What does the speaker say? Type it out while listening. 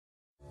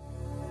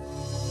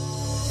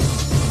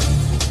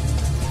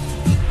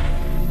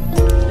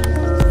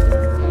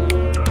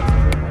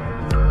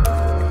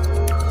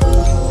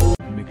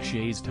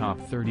ESPN's top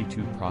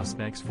 32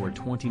 prospects for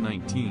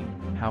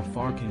 2019, how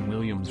far can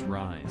Williams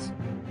rise?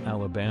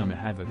 Alabama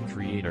Havoc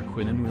creator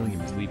Quinnen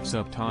Williams leaps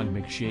up Todd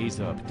McShay's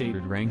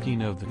updated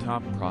ranking of the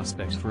top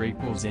prospects for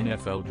April's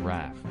NFL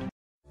Draft.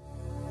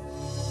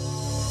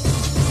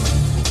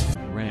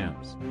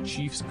 Rams,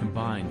 Chiefs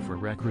combine for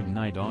record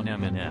night on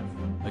MNF,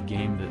 a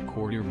game that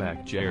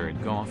quarterback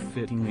Jared Goff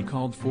fittingly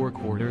called 4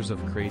 quarters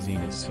of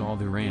craziness saw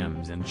the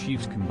Rams and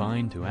Chiefs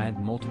combine to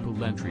add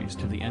multiple entries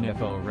to the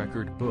NFL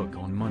record book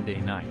on Monday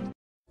night.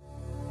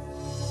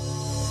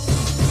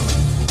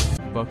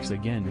 Bucs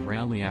again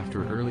rally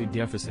after early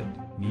deficit,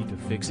 need to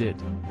fix it.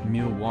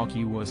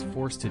 Milwaukee was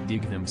forced to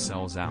dig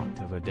themselves out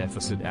of a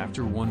deficit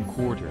after one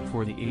quarter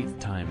for the 8th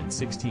time in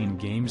 16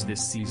 games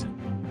this season.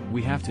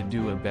 We have to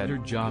do a better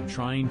job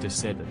trying to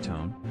set the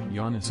tone,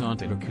 Giannis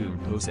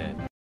Antetokounmpo said.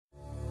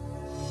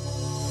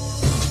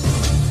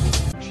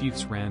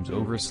 Chiefs-Rams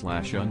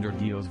over/under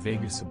deals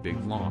Vegas a big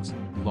loss.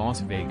 Las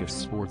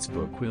Vegas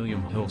sportsbook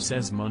William Hill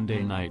says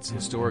Monday night's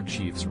historic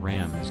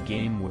Chiefs-Rams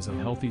game was a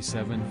healthy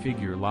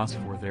 7-figure loss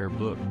for their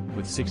book,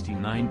 with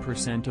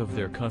 69% of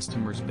their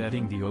customers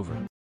betting the over.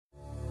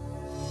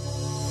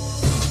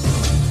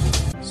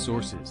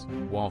 Sources: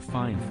 Wall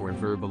fined for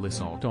verbal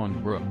assault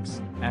on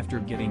Brooks. After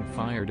getting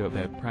fired up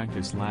at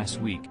practice last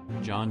week,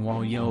 John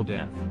Wall yelled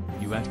F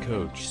you at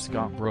coach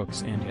Scott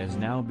Brooks and has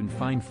now been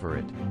fined for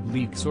it,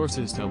 league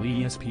sources tell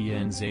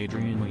ESPN's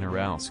Adrian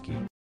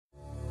Wojnarowski.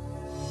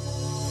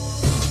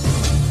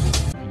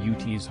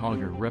 UT's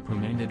Hogger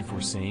reprimanded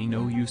for saying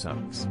OU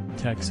sucks.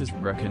 Texas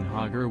Brecken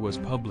Hogger was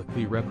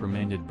publicly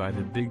reprimanded by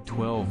the Big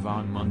 12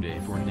 on Monday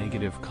for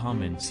negative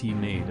comments he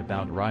made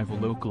about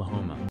rival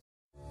Oklahoma.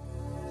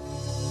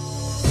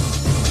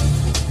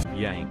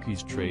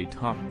 Yankees trade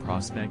top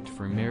prospect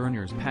for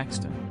Mariners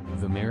Paxton.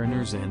 The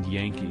Mariners and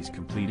Yankees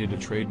completed a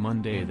trade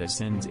Monday that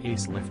sends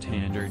ace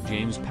left-hander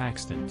James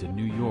Paxton to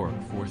New York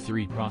for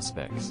 3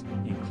 prospects,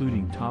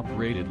 including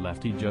top-rated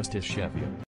lefty Justice Sheffield.